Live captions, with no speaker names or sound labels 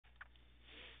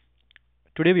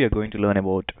Today we are going to learn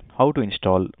about how to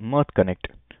install Mirth Connect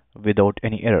without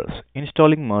any errors.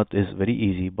 Installing Mirth is very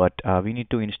easy, but we need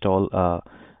to install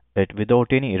it without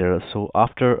any errors. So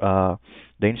after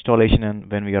the installation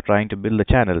and when we are trying to build the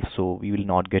channel, so we will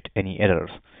not get any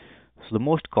errors. So the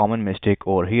most common mistake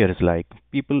over here is like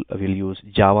people will use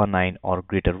Java 9 or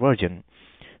greater version.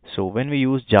 So when we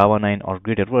use Java 9 or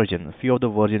greater version, few of the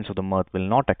versions of the Mirth will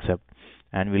not accept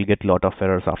and we'll get a lot of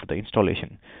errors after the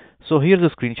installation. So here's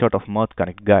a screenshot of Mirth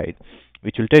Connect guide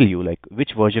which will tell you like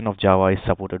which version of Java is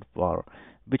supported for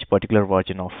which particular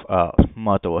version of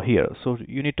Mirth over here. So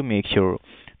you need to make sure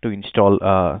to install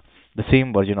the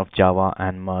same version of Java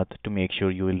and Mirth to make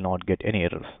sure you will not get any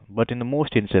errors. But in the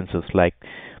most instances, like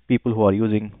people who are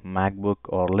using MacBook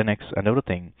or Linux and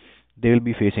everything, they will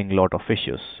be facing a lot of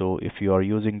issues. So if you are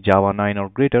using Java 9 or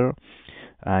greater,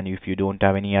 and if you don't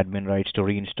have any admin rights to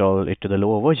reinstall it to the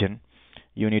lower version,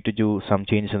 you need to do some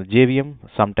changes in the JVM.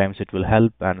 Sometimes it will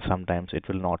help and sometimes it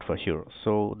will not for sure.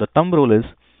 So the thumb rule is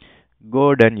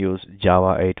go ahead and use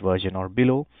Java 8 version or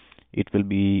below. It will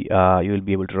be you will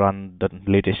be able to run the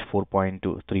latest 4.2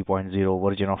 3.0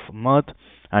 version of Mirth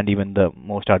and even the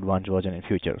most advanced version in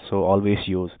future. So always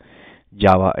use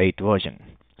Java 8 version.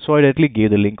 So I directly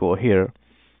gave the link over here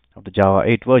of the Java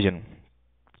 8 version.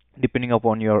 Depending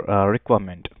upon your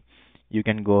requirement, you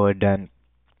can go ahead and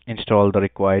install the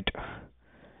required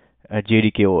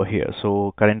JDK over here.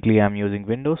 So currently I'm using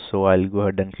Windows, so I'll go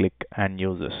ahead and click and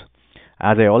use this.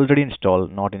 As I already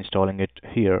installed, not installing it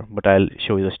here, but I'll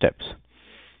show you the steps.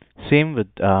 Same with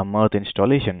Mirth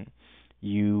installation.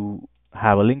 You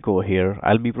have a link over here.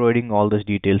 I'll be providing all those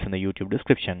details in the YouTube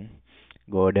description.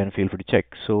 Go ahead and feel free to check.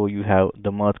 So you have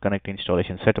the Mirth Connect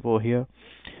installation setup over here.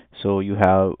 So you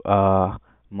have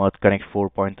Mirth Connect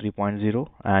 4.3.0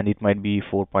 and it might be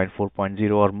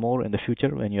 4.4.0 or more in the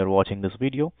future when you're watching this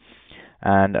video.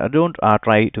 And don't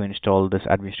try to install this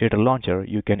administrator launcher.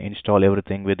 You can install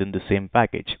everything within the same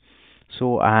package.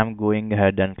 So I am going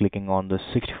ahead and clicking on the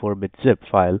 64-bit zip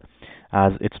file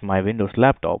as it's my Windows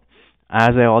laptop.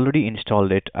 As I already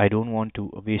installed it, I don't want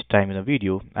to waste time in the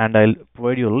video, and I'll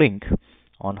provide you a link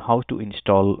on how to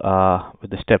install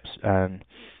with the steps and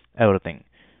everything.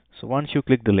 So once you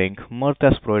click the link, Mirth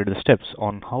has provided the steps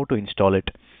on how to install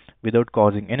it without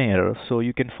causing any error. So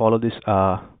you can follow this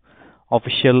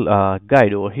official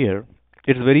guide over here.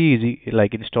 It's very easy,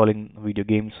 like installing video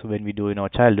games when we do in our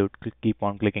childhood. Keep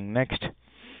on clicking next,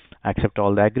 accept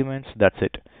all the agreements. That's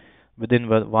it. Within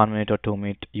 1 minute or 2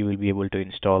 minutes, you will be able to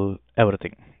install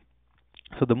everything.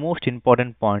 So the most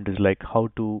important point is like how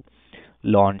to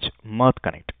launch Mirth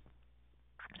Connect.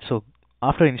 So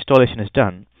after installation is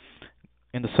done,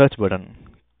 in the search button,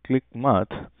 click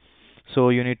Mirth. So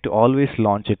you need to always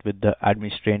launch it with the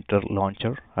administrator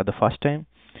launcher at the first time.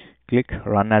 Click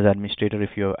run as administrator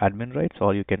if you have admin rights,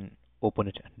 or you can open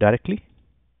it directly.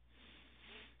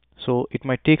 So it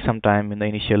might take some time in the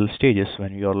initial stages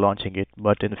when you are launching it,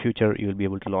 but in the future you will be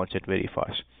able to launch it very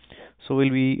fast. So we'll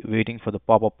be waiting for the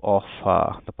pop-up of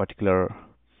the particular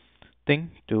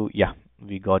thing to, yeah,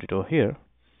 we got it over here.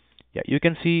 Yeah, you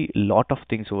can see a lot of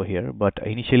things over here, but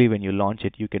initially when you launch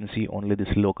it, you can see only this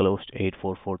localhost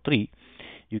 8443.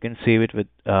 You can save it with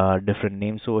different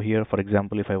names over here. For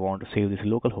example, if I want to save this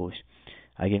localhost,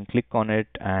 I can click on it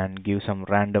and give some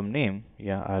random name.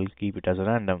 Yeah, I'll keep it as a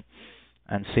random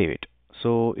and save it.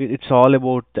 So it's all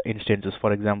about the instances.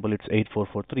 For example, it's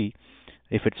 8443.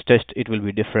 If it's test, it will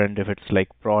be different. If it's like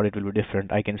prod, it will be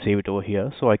different. I can save it over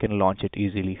here so I can launch it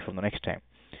easily from the next time.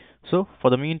 So for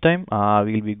the meantime,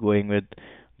 we'll be going with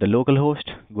the local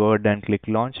host. Go ahead and click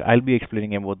launch. I'll be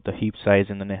explaining about the heap size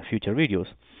in the future videos.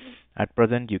 At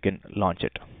present, you can launch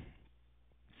it.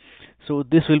 So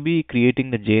this will be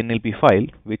creating the JNLP file,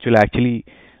 which will actually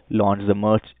launch the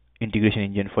Mirth integration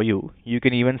engine for you. You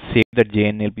can even save the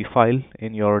JNLP file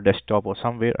in your desktop or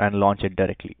somewhere and launch it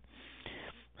directly.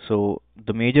 So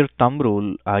the major thumb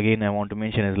rule again I want to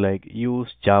mention is like use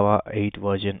Java 8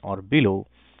 version or below.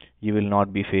 You will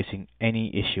not be facing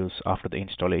any issues after the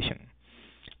installation.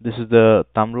 This is the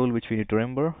thumb rule which we need to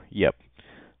remember. Yep,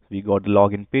 we got the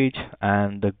login page,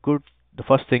 and the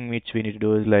first thing which we need to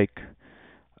do is like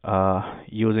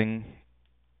using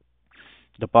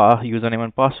the username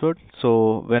and password.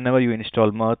 So whenever you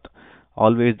install Mirth,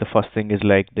 always the first thing is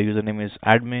like the username is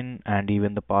admin and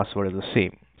even the password is the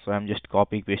same. So I'm just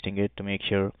copy pasting it to make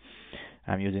sure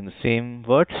I'm using the same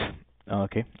words.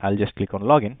 Okay, I'll just click on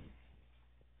login.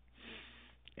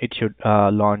 It should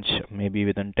launch maybe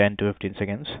within 10 to 15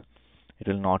 seconds. It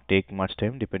will not take much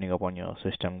time depending upon your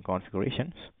system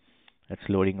configurations. It's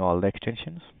loading all the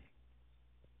extensions.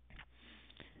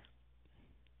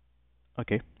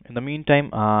 Okay. In the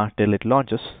meantime, till it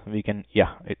launches, we can,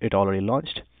 yeah, it already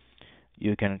launched.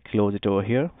 You can close it over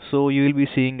here. So you will be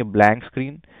seeing a blank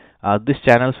screen. This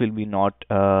channels will be not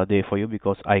there for you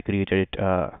because I created it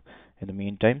in the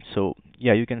meantime. So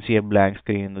yeah, you can see a blank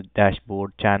screen in the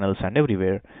dashboard, channels, and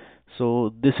everywhere.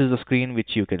 So this is the screen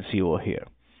which you can see over here.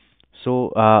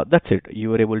 So that's it. You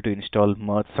were able to install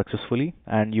Mirth successfully,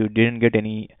 and you didn't get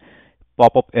any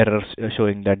pop-up errors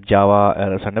showing that Java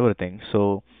errors and everything.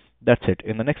 So that's it.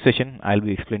 In the next session, I'll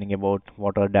be explaining about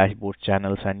what are dashboard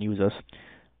channels and users.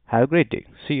 Have a great day.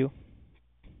 See you.